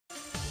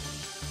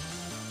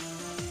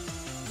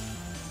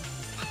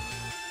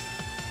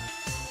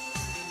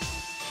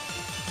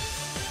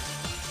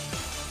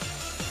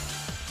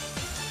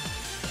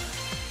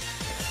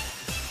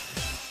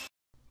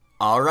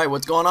Alright,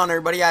 what's going on,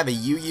 everybody? I have a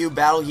UU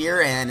battle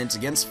here, and it's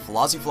against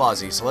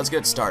FloozyFlozzy, so let's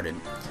get started.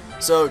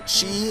 So,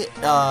 she,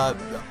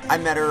 I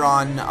met her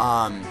on,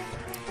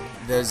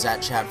 the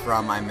Zat chat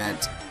from I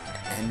met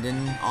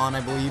Endon on, I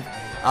believe.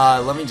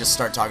 Let me just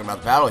start talking about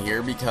the battle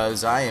here,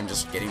 because I am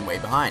just getting way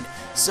behind.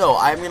 So,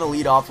 I'm going to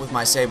lead off with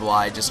my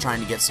Sableye, just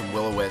trying to get some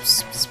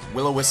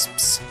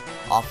Will-O-Wisps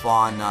off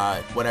on,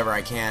 whatever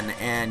I can,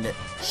 and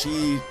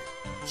she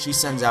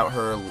sends out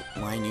her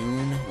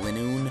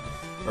Linoon,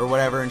 or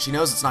whatever, and she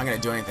knows it's not going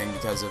to do anything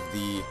because of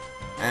the...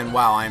 And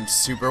wow, I'm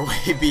super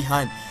way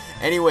behind.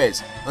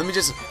 Anyways, let me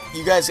just...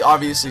 You guys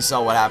obviously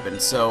saw what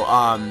happened. So,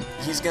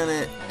 she's going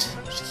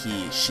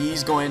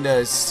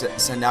to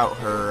send out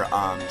her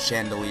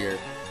Chandelier,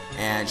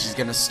 and she's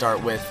going to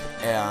start with...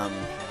 I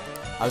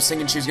was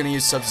thinking she was going to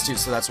use Substitute,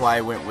 so that's why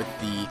I went with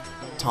the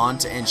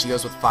Taunt, and she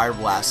goes with Fire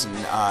Blast, and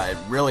it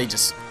really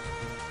just...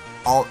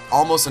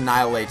 almost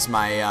annihilates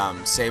my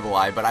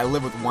Sableye, but I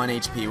live with 1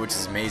 HP, which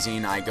is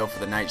amazing. I go for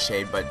the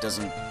Nightshade, but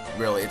doesn't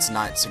really, it's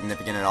not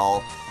significant at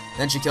all.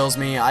 Then she kills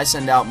me. I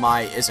send out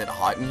my, is it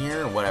hot in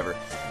here, or whatever,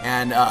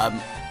 and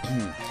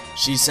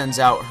she sends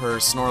out her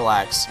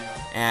Snorlax,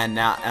 and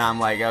I'm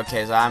like,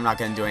 okay, so I'm not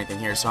going to do anything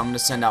here, so I'm going to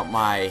send out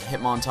my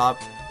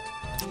Hitmontop,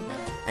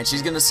 and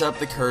she's going to set up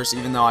the Curse,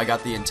 even though I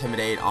got the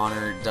Intimidate on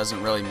her. It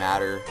doesn't really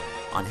matter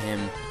on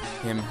him,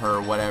 her,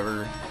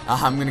 whatever.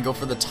 I'm gonna go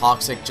for the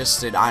Toxic, just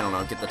to, I don't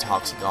know, get the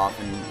Toxic off,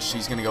 and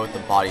she's gonna go with the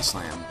Body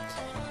Slam.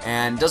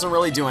 And doesn't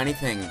really do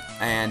anything,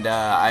 and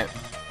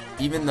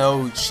even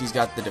though she's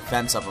got the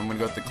defense up, I'm gonna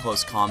go with the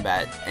Close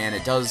Combat, and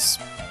it does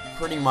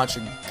pretty much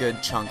a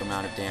good chunk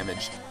amount of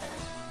damage.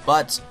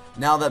 But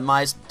now that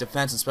my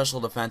defense and special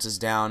defense is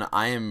down,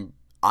 I am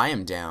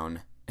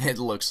down, it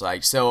looks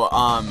like. So,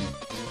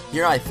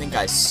 here I think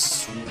I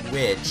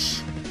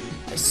switch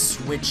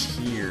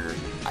here,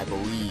 I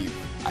believe.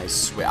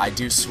 I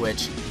do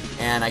switch,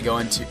 and I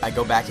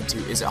go back into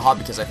is it hot,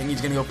 because I think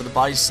he's gonna go for the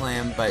Body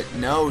Slam, but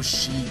no,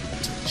 she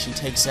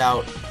takes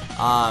out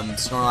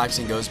Snorlax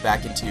and goes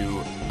back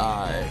into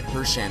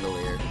her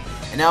Chandelier,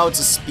 and now it's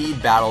a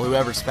speed battle.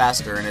 Whoever's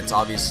faster, and it's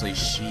obviously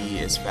she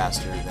is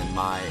faster than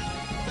my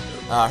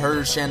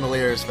her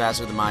Chandelier is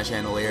faster than my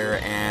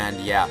Chandelier,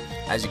 and yeah,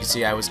 as you can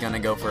see, I was gonna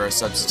go for a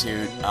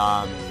Substitute.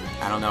 I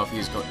don't know if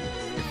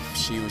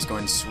she was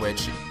going to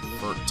switch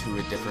to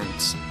a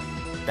different.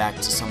 Back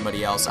to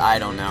somebody else, I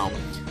don't know.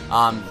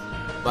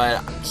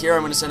 But here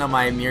I'm going to send out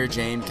my Mirror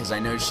Jane, because I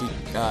know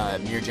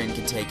Mirror Jane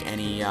can take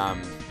any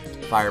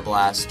Fire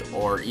Blast,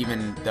 or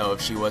even though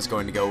if she was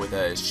going to go with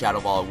a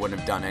Shadow Ball, it wouldn't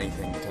have done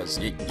anything, because,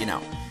 you know,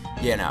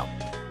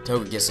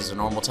 Togekiss is a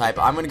normal type.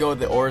 I'm going to go with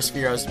the Aura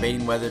Sphere. I was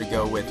debating whether to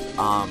go with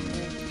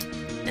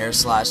Air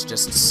Slash,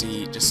 just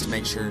to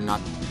make sure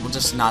not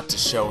to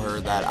show her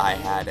that I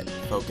had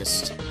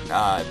focused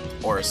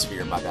Aura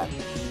Sphere, my bad.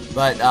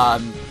 But,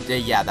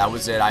 yeah, that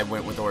was it. I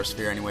went with Aura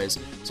Sphere anyways.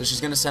 So she's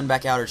going to send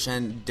back out her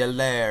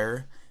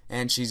Chandelier,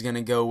 and she's going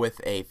to go with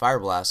a Fire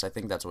Blast. I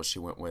think that's what she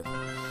went with.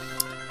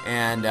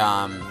 And,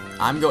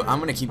 I'm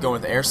going to keep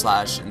going with Air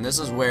Slash, and this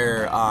is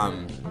where,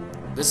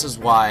 this is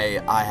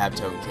why I have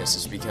Togekiss,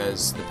 is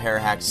because the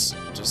Parahacks,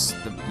 just,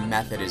 the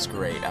method is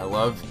great. I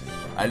love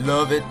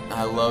it.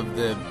 I love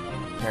the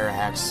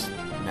Parahacks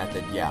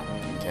method, yeah.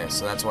 Okay,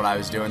 so that's what I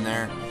was doing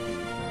there.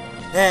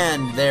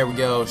 And there we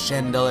go,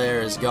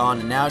 Chandelier is gone,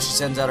 and now she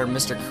sends out her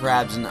Mr.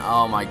 Krabs, and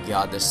oh my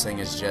god, this thing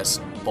is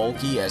just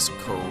bulky as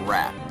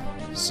crap.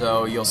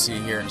 So you'll see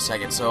here in a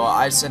second. So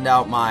I send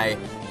out my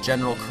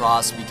General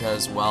Cross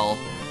because, well,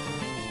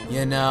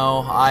 you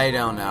know, I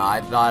don't know. I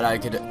thought I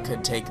could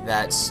take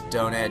that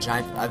Stone Edge.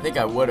 I think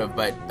I would have,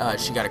 but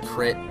she got a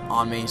crit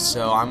on me,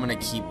 so I'm gonna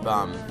keep.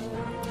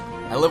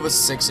 I live with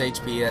 6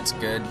 HP. That's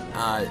good.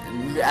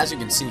 As you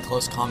can see,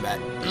 Close Combat.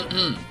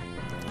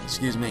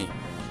 Excuse me.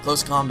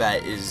 Close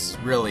Combat is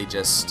really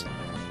just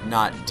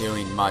not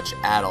doing much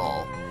at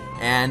all,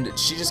 and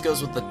she just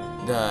goes with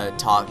the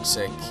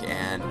Toxic,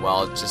 and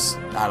well, just,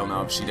 I don't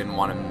know, if she didn't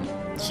want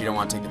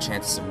to take the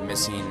chances of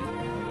missing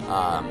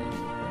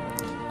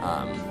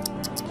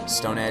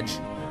Stone Edge.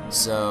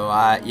 So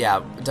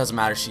yeah, it doesn't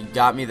matter. She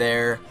got me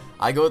there.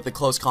 I go with the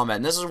Close Combat,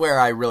 and this is where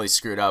I really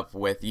screwed up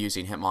with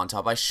using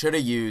Hitmontop. I should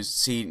have used.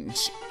 See,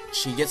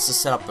 she gets to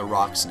set up the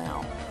rocks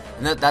now.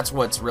 And that's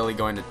what's really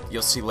going to,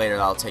 you'll see later,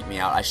 that'll take me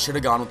out. I should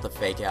have gone with the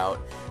Fake Out,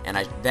 and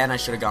then I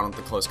should have gone with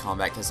the Close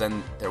Combat, because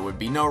then there would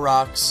be no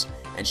rocks,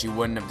 and she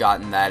wouldn't have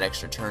gotten that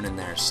extra turn in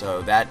there.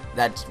 So that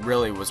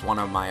really was one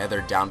of my other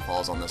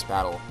downfalls on this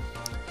battle.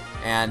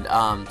 And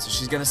so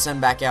she's going to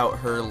send back out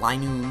her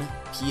Linoon,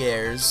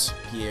 Pierre's,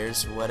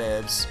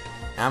 whatevs,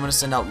 and I'm going to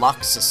send out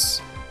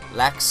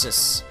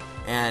Laxus,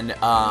 and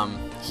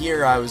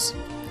here I was,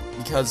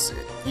 because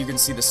you can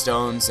see the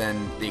stones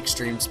and the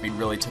extreme speed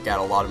really took out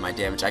a lot of my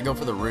damage. I go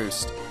for the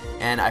Roost,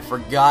 and I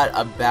forgot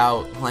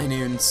about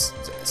Linoon's.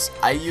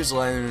 I use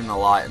Linoon a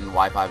lot in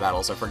Wi-Fi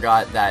battles. I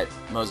forgot that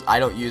I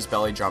don't use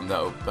Belly Drum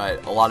though,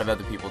 but a lot of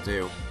other people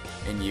do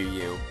in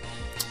UU.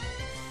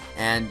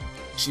 And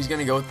she's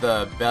gonna go with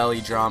the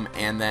Belly Drum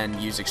and then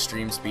use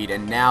Extreme Speed,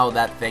 and now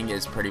that thing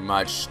is pretty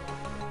much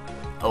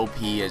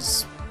OP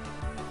as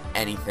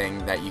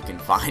anything that you can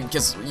find,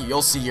 because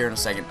you'll see here in a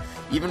second.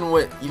 Even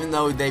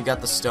though they've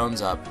got the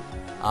stones up,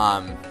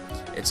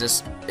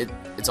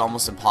 it's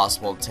almost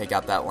impossible to take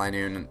out that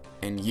Linoon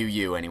in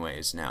UU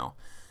anyways now.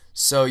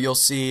 So you'll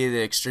see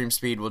the extreme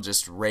speed will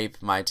just rape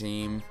my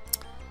team.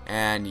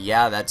 And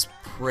yeah, that's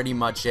pretty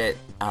much it.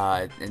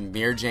 And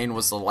Mirror Jane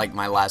was like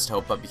my last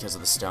hope, but because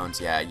of the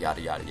stones, yeah, yada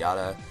yada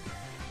yada.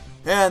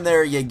 And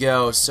there you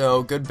go.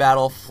 So good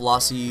battle,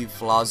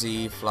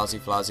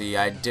 FloozyFlozzy.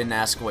 I didn't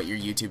ask what your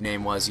YouTube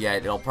name was yet.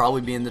 It'll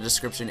probably be in the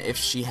description if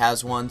she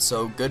has one.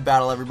 So good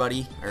battle,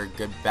 everybody, or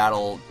good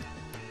battle,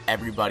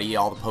 everybody,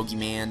 all the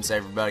Pokemans,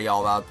 everybody,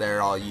 all out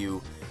there, all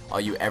you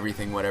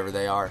everything, whatever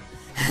they are.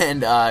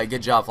 And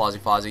good job,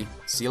 FloozyFlozzy.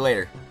 See you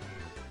later.